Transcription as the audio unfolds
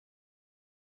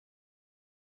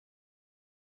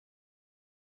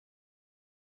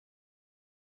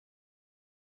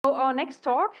So our next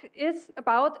talk is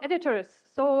about editors.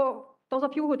 So those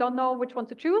of you who don't know which one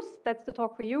to choose, that's the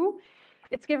talk for you.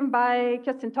 It's given by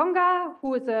Kirsten Tonga,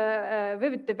 who is a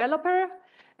Vivid developer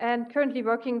and currently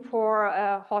working for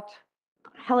HOT.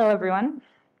 Hello, everyone.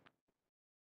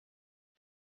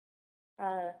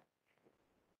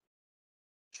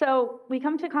 So we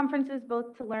come to conferences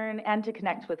both to learn and to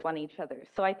connect with each other.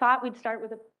 So I thought we'd start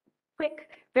with a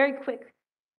very quick.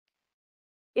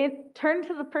 Turn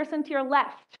to the person to your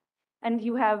left, and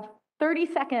you have 30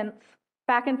 seconds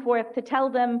back and forth to tell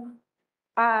them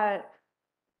how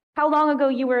long ago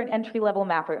you were an entry-level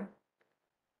mapper.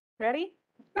 Ready?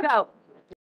 Go.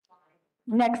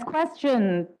 Next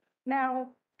question. Now,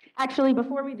 actually,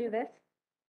 before we do this,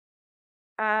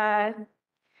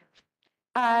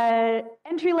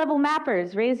 entry-level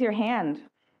mappers, raise your hand.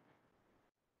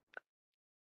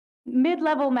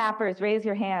 Mid-level mappers, raise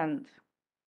your hand.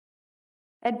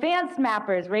 Advanced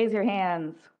mappers, raise your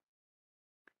hands.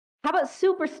 How about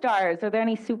superstars? Are there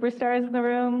any superstars in the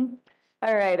room?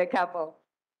 All right, a couple.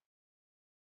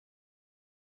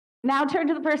 Now turn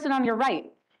to the person on your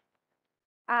right.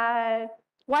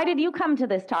 Why did you come to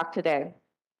this talk today?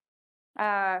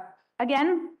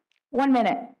 Again, 1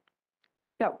 minute.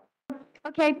 Go.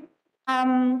 Okay,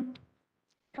 come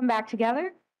back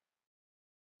together.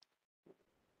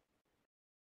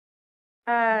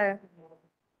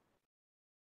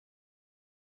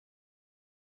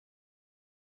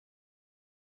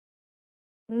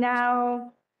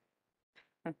 Now,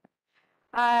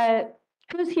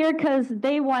 who's here because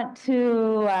they want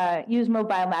to use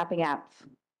mobile mapping apps?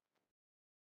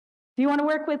 Do you want to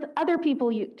work with other people?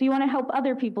 Do you want to help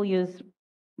other people use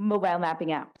mobile mapping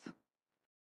apps?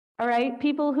 All right,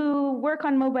 people who work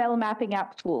on mobile mapping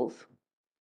app tools.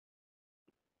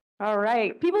 All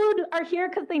right, people who are here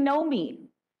because they know me.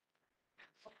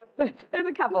 There's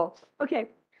a couple. Okay.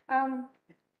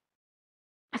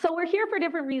 So we're here for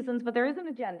different reasons, but there is an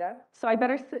agenda. So I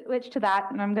better switch to that,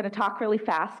 and I'm going to talk really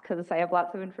fast because I have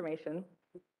lots of information.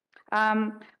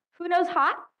 Who knows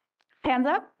HOT? Hands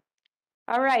up.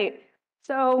 All right.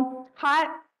 So HOT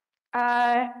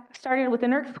started with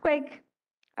an earthquake.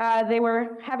 They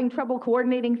were having trouble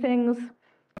coordinating things.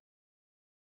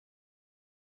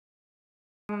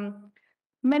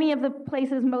 Many of the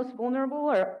places most vulnerable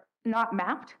are not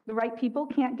mapped. The right people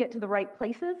can't get to the right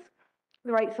places.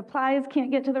 The right supplies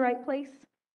can't get to the right place,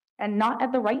 and not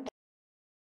at the right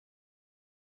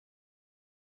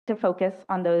to focus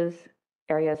on those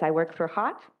areas. I work for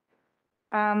HOT.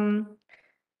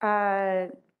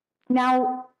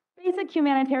 Now, basic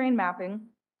humanitarian mapping.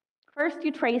 First,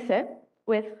 you trace it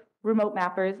with remote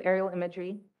mappers, aerial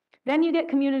imagery. Then you get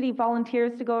community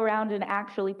volunteers to go around and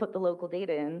actually put the local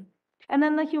data in. And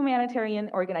then the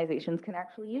humanitarian organizations can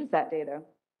actually use that data.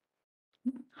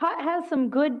 HOT has some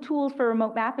good tools for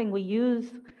remote mapping. We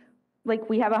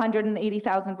have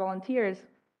 180,000 volunteers,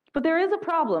 but there is a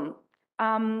problem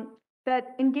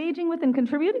that engaging with and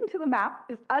contributing to the map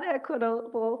is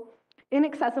unequitable,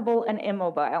 inaccessible, and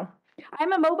immobile.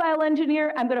 I'm a mobile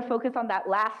engineer. I'm going to focus on that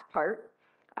last part.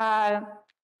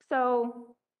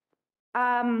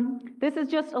 This is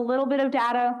just a little bit of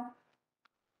data.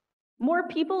 More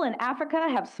people in Africa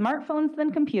have smartphones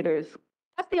than computers.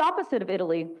 That's the opposite of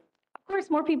Italy. Of course,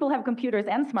 more people have computers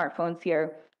and smartphones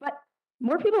here, but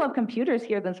more people have computers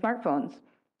here than smartphones.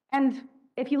 And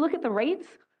if you look at the rates,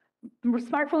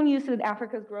 smartphone use in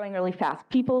Africa is growing really fast.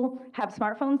 People have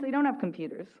smartphones, they don't have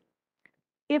computers.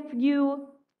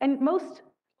 And most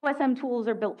OSM tools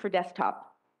are built for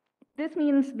desktop. This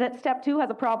means that step 2 has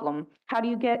a problem. How do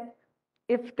you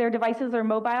if their devices are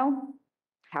mobile,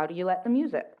 how do you let them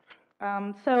use it?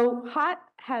 So HOT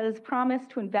has promised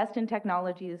to invest in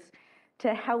technologies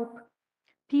to help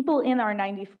people in our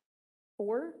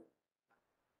 94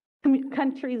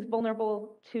 countries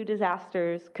vulnerable to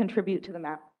disasters contribute to the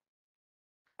map.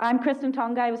 I'm Kristen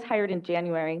Tonga. I was hired in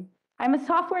January. I'm a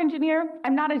software engineer.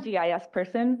 I'm not a GIS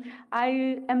person.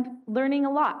 I am learning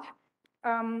a lot.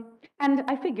 And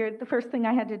I figured the first thing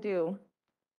I had to do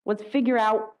was figure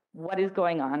out what is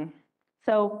going on.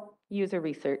 So user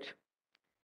research.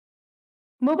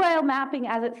 Mobile mapping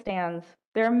as it stands,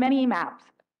 there are many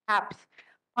apps.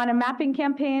 On a mapping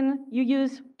campaign, you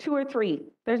use 2 or 3.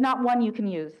 There's not one you can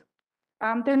use.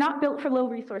 They're not built for low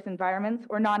resource environments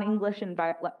or non-English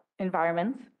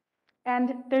environments,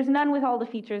 and there's none with all the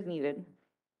features needed.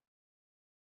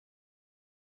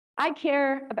 I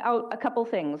care about a couple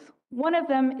things. One of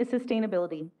them is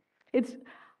sustainability.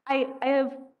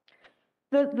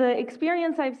 The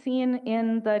experience I've seen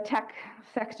in the tech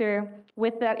sector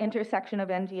with that intersection of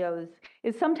NGOs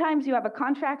is sometimes you have a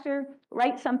contractor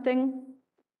write something,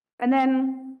 and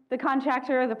then the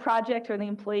contractor, the project, or the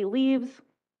employee leaves,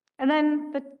 and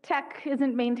then the tech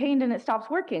isn't maintained and it stops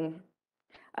working.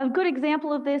 A good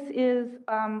example of this is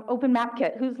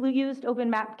OpenMapKit. Who's used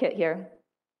OpenMapKit here?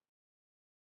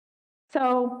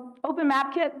 So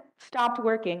OpenMapKit stopped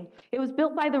working. It was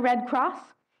built by the Red Cross.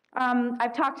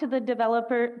 I've talked to the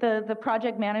developer, the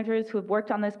project managers who have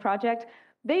worked on this project.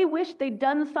 They wish they'd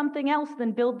done something else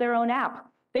than build their own app.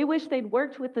 They wish they'd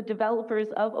worked with the developers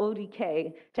of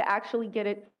ODK to actually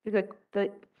get the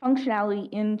functionality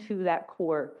into that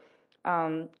core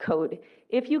code.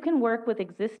 If you can work with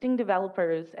existing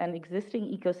developers and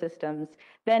existing ecosystems,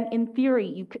 then in theory,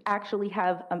 you could actually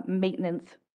have a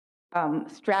maintenance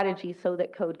strategy so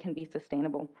that code can be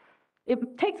sustainable.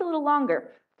 It takes a little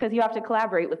longer because you have to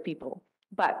collaborate with people,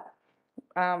 but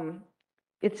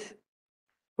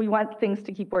we want things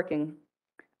to keep working.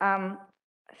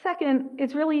 Second,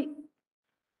 it's really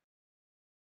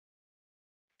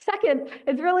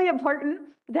important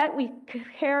that we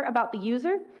care about the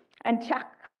user and check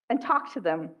and talk to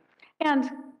them and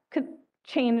could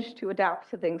change to adapt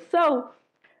to things. So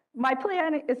my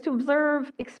plan is to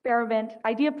observe, experiment,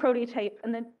 idea prototype,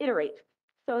 and then iterate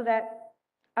so that,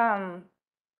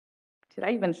 did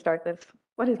I even start this?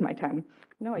 What is my time?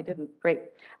 No, I didn't. Great.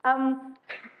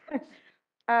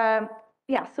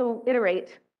 Yeah, so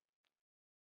iterate.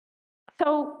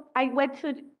 So I went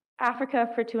to Africa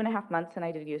for 2.5 months and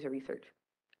I did user research.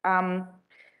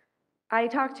 I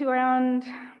talked to around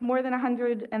more than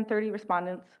 130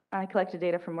 respondents. I collected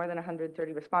data from more than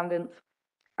 130 respondents.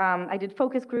 I did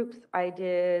focus groups. I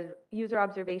did user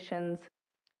observations.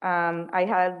 I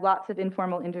had lots of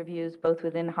informal interviews, both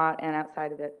within HOT and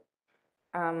outside of it.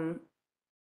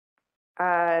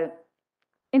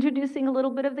 Introducing a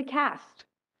little bit of the cast.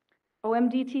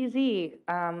 OMDTZ,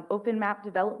 OpenMap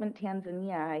Development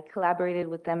Tanzania, I collaborated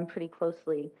with them pretty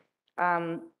closely.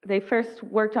 They first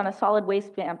worked on a solid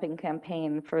waste mapping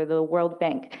campaign for the World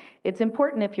Bank. It's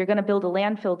important if you're going to build a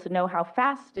landfill to know how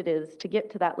fast it is to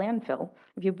get to that landfill.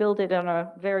 If you build it on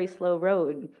a very slow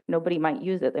road, nobody might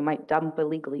use it. They might dump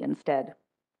illegally instead.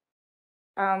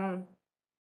 SUZA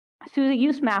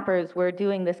use mappers were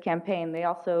doing this campaign. They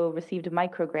also received a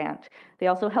micro grant. They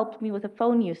also helped me with a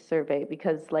phone use survey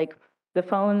because, like, the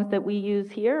phones that we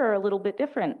use here are a little bit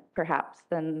different, perhaps,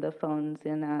 than the phones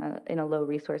in a low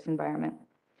resource environment.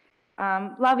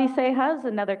 Lavi Seha is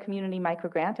another community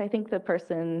microgrant. I think the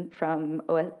person from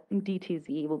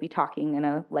OMDTZ will be talking in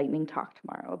a lightning talk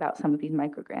tomorrow about some of these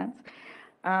microgrants.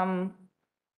 And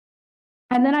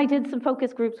then I did some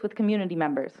focus groups with community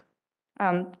members.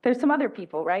 There's some other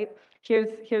people, right?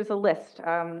 Here's a list,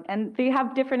 and they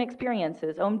have different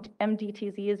experiences.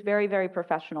 OMDTZ is very, very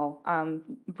professional,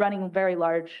 running very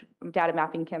large data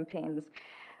mapping campaigns.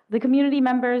 The community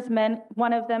members,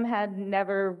 one of them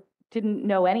didn't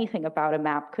know anything about a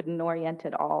map, couldn't orient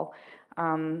at all.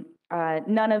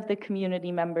 None of the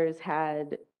community members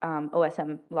had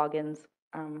OSM logins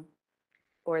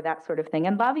or that sort of thing.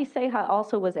 And Lavi Seha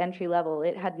also was entry level.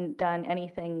 It hadn't done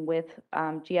anything with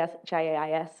GIS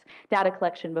data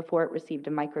collection before it received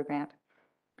a microgrant.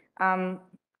 I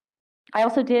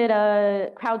also did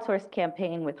a crowdsourced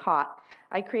campaign with HOT.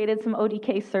 I created some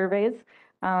ODK surveys.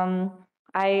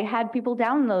 I had people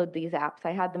download these apps.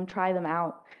 I had them try them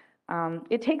out.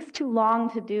 It takes too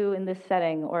long to do in this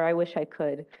setting, or I wish I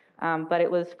could, but it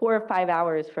was 4 or 5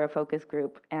 hours for a focus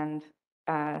group and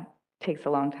takes a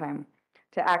long time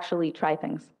to actually try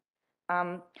things.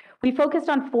 We focused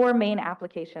on 4 main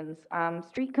applications: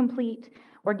 Street Complete,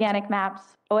 Organic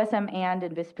Maps, OSM and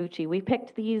Vespucci. We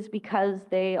picked these because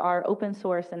they are open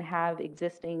source and have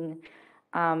existing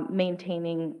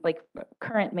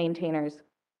current maintainers.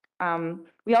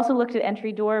 We also looked at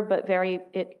Entry Door, but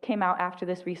it came out after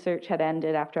this research had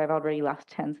ended, after I've already left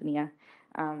Tanzania,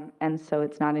 and so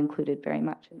it's not included very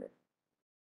much in this.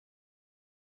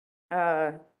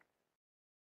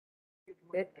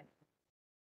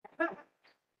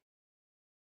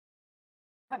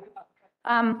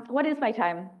 What is my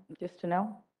time, just to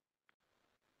know?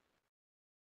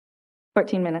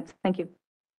 14 minutes, thank you.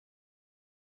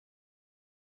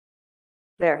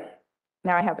 There,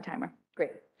 now I have a timer,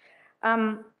 great.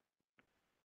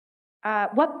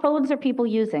 What phones are people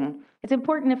using? It's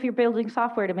important if you're building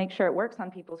software to make sure it works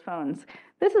on people's phones.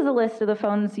 This is a list of the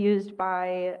phones used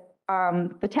by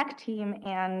the tech team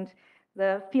and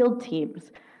the field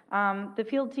teams. The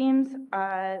field teams,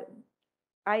 I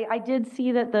did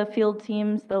see that the field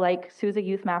teams, the SUZA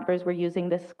youth mappers, were using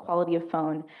this quality of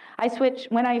phone.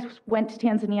 When I went to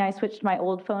Tanzania, I switched my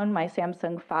old phone, my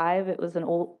Samsung 5. It was an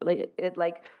old,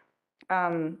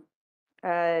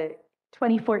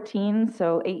 2014,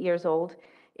 so 8 years old.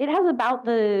 it has about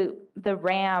the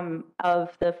RAM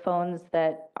of the phones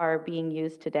that are being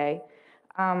used today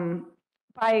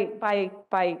by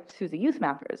SUZA youth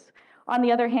mappers. On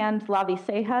the other hand, La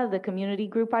Viseja, the community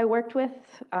group I worked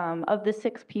with, of the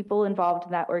 6 people involved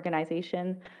in that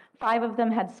organization, 5 of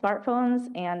them had smartphones,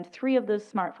 and 3 of those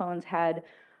smartphones had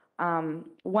 1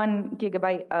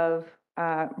 gigabyte of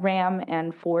RAM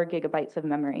and 4 gigabytes of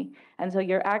memory. And so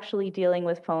you're actually dealing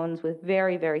with phones with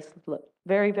very,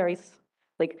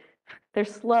 like, they're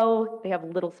slow, they have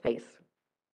little space.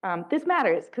 This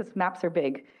matters because maps are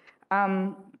big.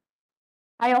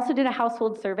 I also did a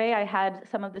household survey. I had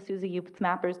some of the SUZA youth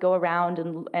mappers go around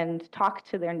and talk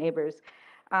to their neighbors.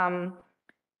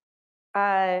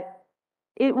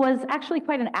 It was actually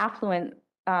quite an affluent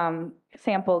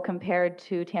sample compared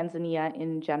to Tanzania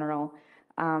in general.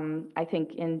 I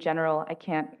think in general,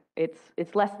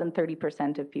 it's less than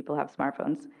 30% of people have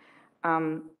smartphones.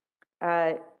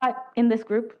 But in this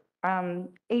group,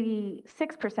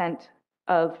 86%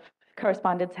 of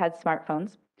correspondents had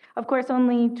smartphones. Of course,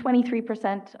 only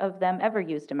 23% of them ever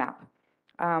used a map.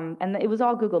 And it was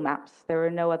all Google Maps. There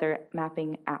were no other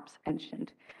mapping apps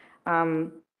mentioned.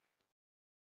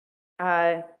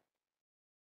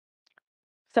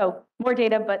 So more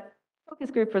data, but focus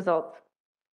group results.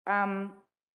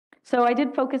 So I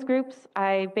did focus groups.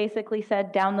 I basically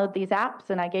said, download these apps,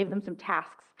 and I gave them some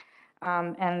tasks.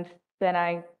 And then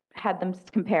I had them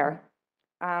compare.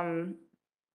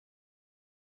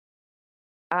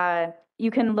 You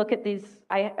can look at these.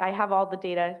 I have all the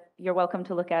data. You're welcome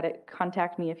to look at it.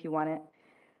 Contact me if you want it.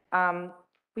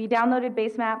 We downloaded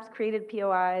base maps, created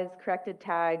POIs, corrected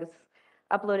tags,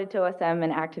 uploaded to OSM,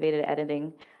 and activated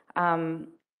editing.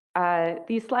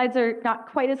 These slides are not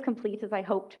quite as complete as I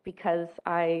hoped because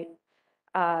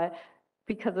of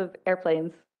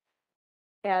airplanes.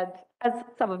 And as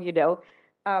some of you know,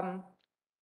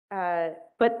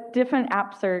 but different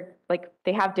apps are, like,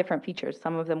 they have different features.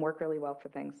 Some of them work really well for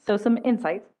things. So some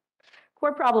insights.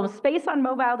 Core problems, space on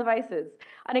mobile devices.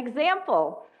 An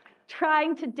example,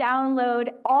 trying to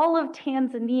download all of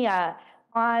Tanzania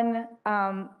on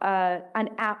an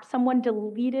app. Someone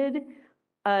deleted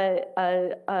a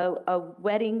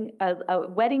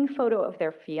wedding photo of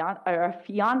their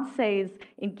fiance's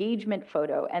engagement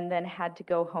photo and then had to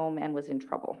go home and was in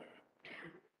trouble.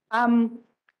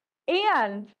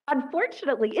 And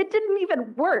unfortunately, it didn't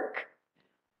even work.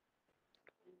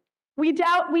 We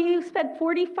spent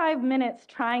 45 minutes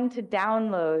trying to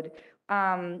download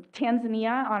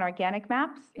Tanzania on organic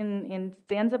maps in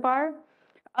Zanzibar.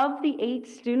 Of the 8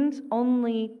 students,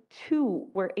 only 2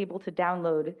 were able to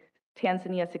download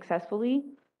Tanzania successfully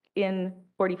in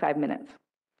 45 minutes.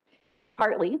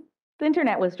 Partly, the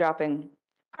internet was dropping.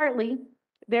 Partly,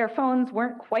 their phones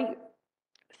weren't quite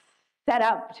set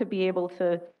up to be able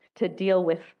to deal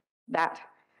with that.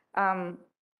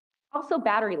 Also,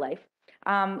 battery life.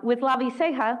 With La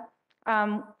Viseja,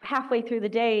 halfway through the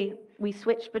day, they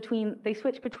switched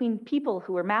between people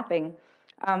who were mapping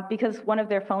because one of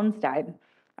their phones died.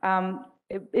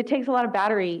 It takes a lot of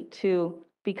battery to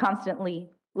be constantly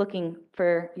looking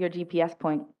for your GPS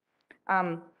point.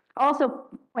 I'll also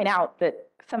point out that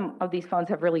some of these phones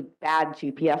have really bad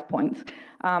GPS points.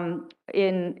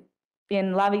 In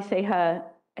La Viseja,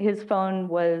 his phone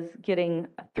was getting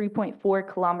 3.4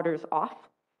 kilometers off.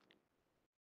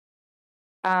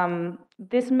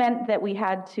 This meant that we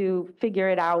had to figure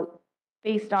it out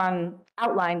based on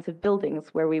outlines of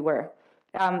buildings where we were.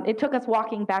 It took us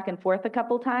walking back and forth a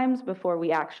couple times before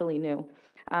we actually knew.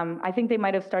 I think they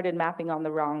might have started mapping on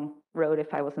the wrong road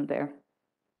if I wasn't there.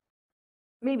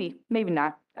 Maybe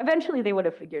not. Eventually they would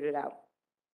have figured it out.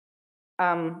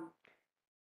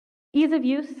 Ease of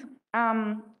use.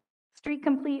 Street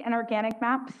complete and organic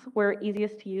maps were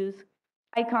easiest to use.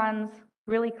 Icons,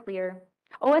 really clear.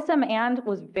 OSM and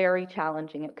was very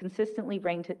challenging. It consistently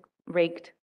ranked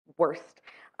worst.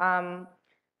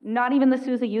 Not even the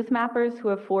SUZA youth mappers who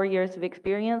have 4 years of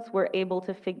experience were able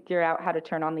to figure out how to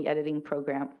turn on the editing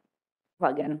program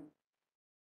plugin.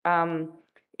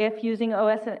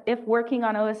 If working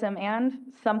on OSM and,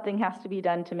 something has to be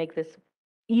done to make this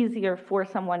easier for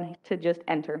someone to just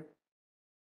enter.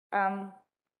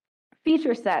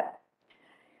 Feature set.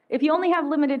 If you only have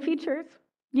limited features,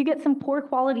 you get some poor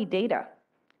quality data.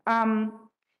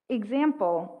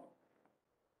 Example,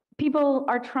 people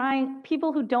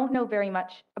who don't know very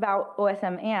much about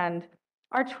OSM and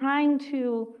are trying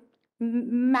to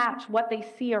match what they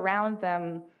see around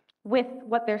them with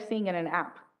what they're seeing in an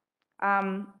app.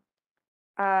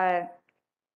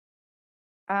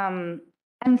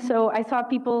 And so I saw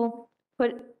people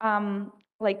put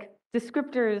like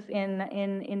descriptors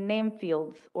in name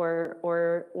fields or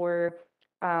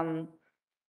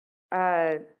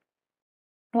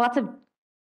lots of,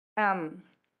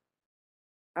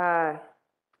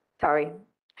 sorry.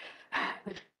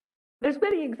 There's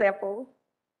many examples.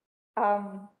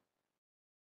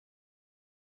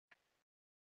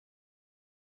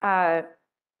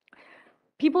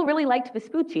 People really liked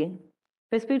Vespucci.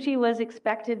 Vespucci was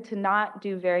expected to not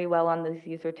do very well on these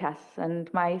user tests,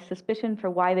 and my suspicion for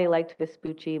why they liked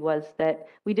Vespucci was that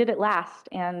we did it last,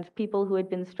 and people who had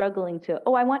been struggling to,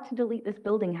 oh, I want to delete this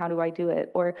building, how do I do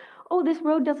it? Or, oh, this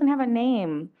road doesn't have a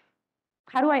name,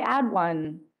 how do I add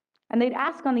one? And they'd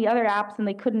ask on the other apps and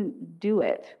they couldn't do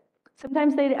it.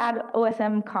 Sometimes they'd add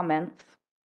OSM comments,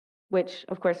 which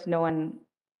of course no one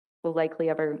will likely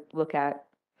ever look at.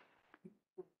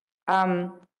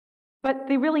 But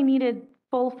they really needed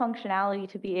full functionality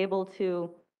to be able to,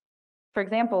 for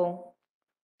example,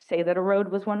 say that a road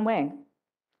was one way,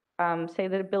 say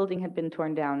that a building had been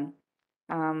torn down,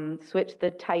 switch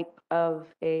the type of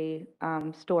a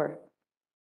store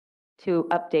to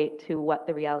update to what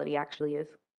the reality actually is.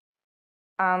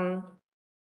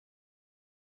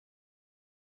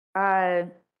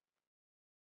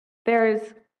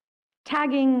 There's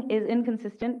tagging is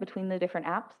inconsistent between the different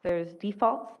apps. There's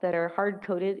defaults that are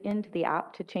hard-coded into the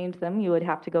app. To change them, you would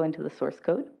have to go into the source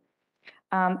code.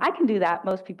 I can do that,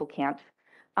 most people can't.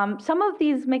 Some of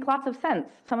these make lots of sense,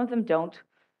 some of them don't.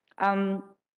 I'm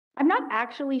not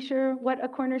actually sure what a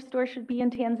corner store should be in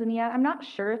Tanzania. I'm not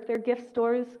sure if they're gift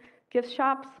stores, gift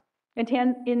shops. In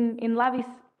Lavis,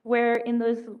 where in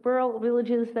those rural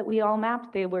villages that we all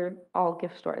mapped, they were all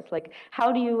gift stores. Like,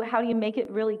 how do you make it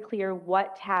really clear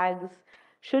what tags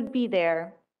should be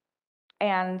there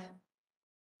and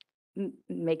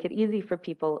make it easy for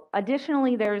people?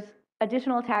 Additionally, there's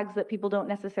additional tags that people don't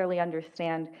necessarily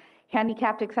understand.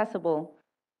 Handicapped accessible.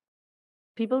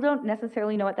 People don't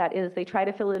necessarily know what that is. They try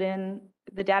to fill it in,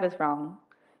 the data's wrong.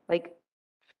 Like,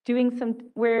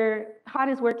 where HOT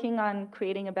is working on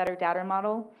creating a better data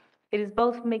model. It is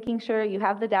both making sure you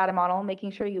have the data model,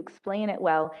 making sure you explain it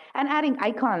well, and adding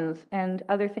icons and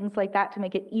other things like that to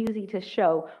make it easy to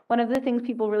show. One of the things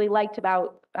people really liked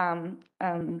about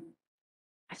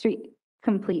Street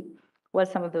Complete was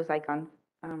some of those icons.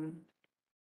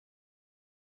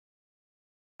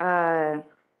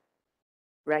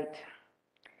 Right.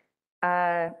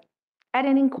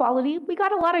 Editing quality, we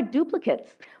got a lot of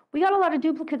duplicates. We got a lot of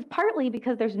duplicates partly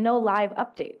because there's no live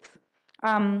updates.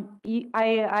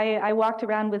 I walked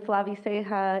around with Flavi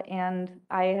Seha, and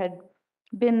I had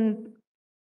been,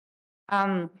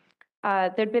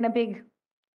 there'd been a big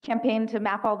campaign to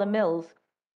map all the mills.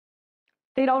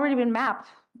 They'd already been mapped,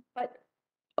 but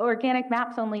organic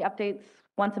maps only updates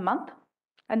once a month.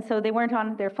 And so they weren't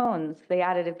on their phones, they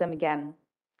added them again.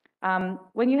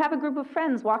 When you have a group of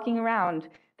friends walking around,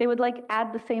 they would like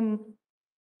add the same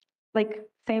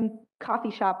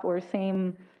coffee shop or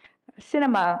same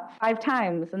cinema 5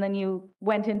 times, and then you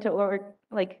went into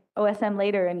OSM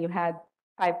later and you had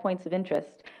 5 points of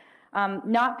interest.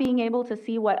 Not being able to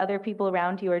see what other people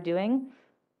around you are doing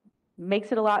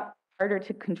makes it a lot harder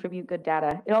to contribute good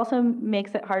data. It also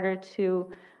makes it harder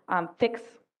to fix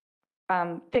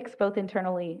both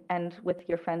internally and with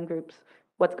your friend groups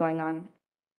what's going on.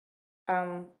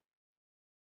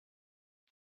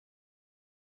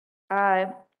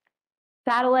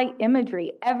 Satellite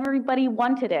imagery, everybody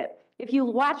wanted it. If you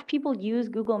watch people use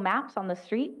Google Maps on the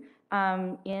street,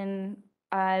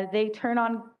 they turn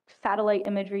on satellite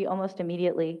imagery almost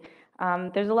immediately.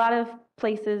 There's a lot of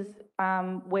places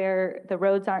where the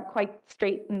roads aren't quite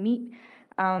straight and neat,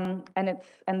 and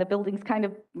the buildings kind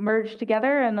of merge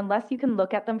together, and unless you can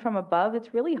look at them from above,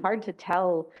 it's really hard to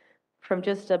tell from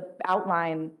just an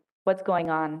outline what's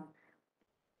going on.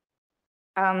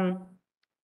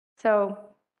 So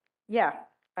yeah,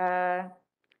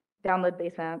 download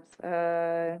base maps.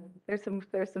 There's some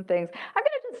things. I'm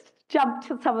gonna just jump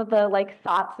to some of the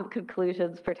thoughts and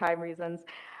conclusions for time reasons.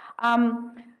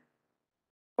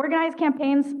 Organized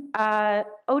campaigns.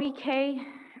 ODK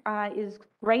is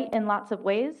great in lots of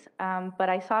ways, but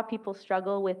I saw people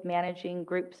struggle with managing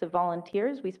groups of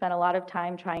volunteers. We spent a lot of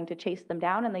time trying to chase them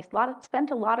down, and they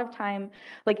spent a lot of time,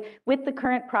 with the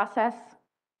current process,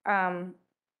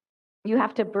 you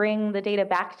have to bring the data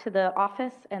back to the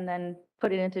office and then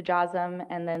put it into JASM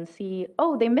and then see,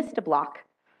 oh, they missed a block.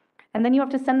 And then you have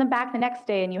to send them back the next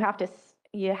day, and you have to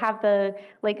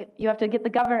get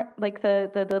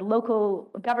the local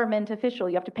government official,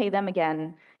 you have to pay them again.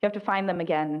 You have to find them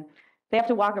again. They have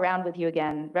to walk around with you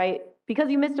again, right? Because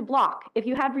you missed a block. If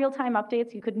you had real-time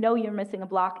updates, you could know you're missing a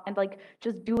block and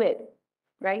just do it,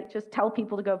 right? Just tell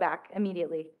people to go back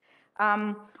immediately.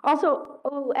 Also,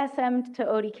 OSM to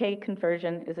ODK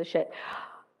conversion is a shit.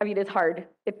 I mean, it's hard.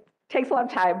 It takes a lot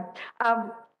of time.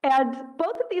 And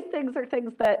both of these things are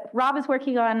things that Rob is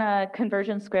working on a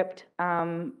conversion script.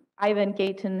 Ivan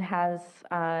Gayton has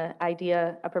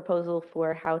a proposal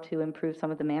for how to improve some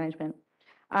of the management.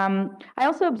 I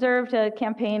also observed a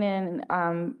campaign in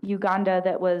Uganda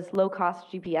that was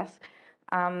low-cost GPS.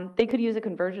 They could use a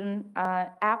conversion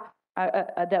app,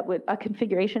 a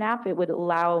configuration app. It would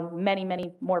allow many,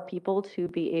 many more people to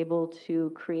be able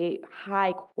to create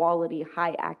high-quality,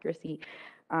 high-accuracy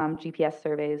GPS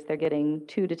surveys. They're getting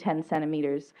 2 to 10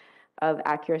 centimeters of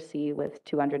accuracy with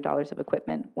 $200 of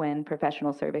equipment when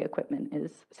professional survey equipment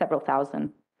is several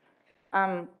thousand.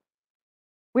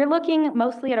 We're looking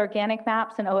mostly at organic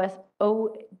maps and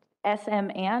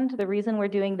OSM, and the reason we're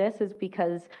doing this is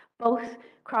because both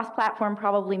cross-platform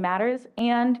probably matters,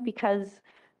 and because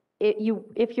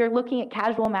if you're looking at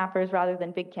casual mappers rather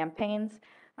than big campaigns,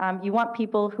 you want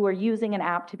people who are using an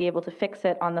app to be able to fix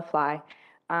it on the fly.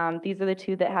 These are the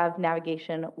two that have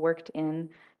navigation worked in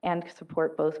and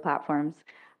support both platforms.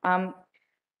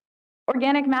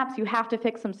 Organic maps, you have to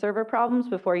fix some server problems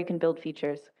before you can build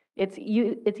features. It's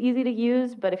easy to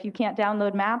use, but if you can't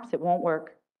download maps, it won't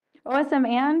work. OSM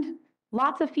and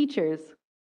lots of features.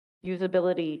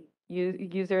 Usability,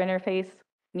 user interface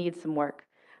needs some work.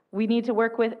 We need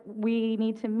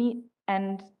to meet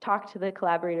and talk to the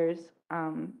collaborators,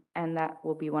 and that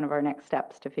will be one of our next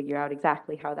steps to figure out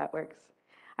exactly how that works.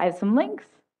 I have some links,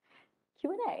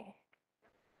 Q&A.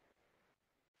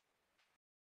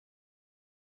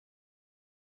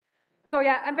 So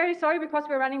yeah, I'm very sorry because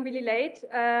we're running really late.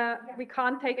 We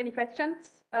can't take any questions,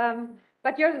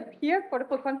 but you're here for the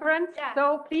full conference. Yeah.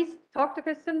 So please talk to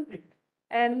Kristen,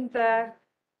 and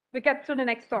we get to the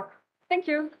next talk. Thank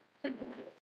you.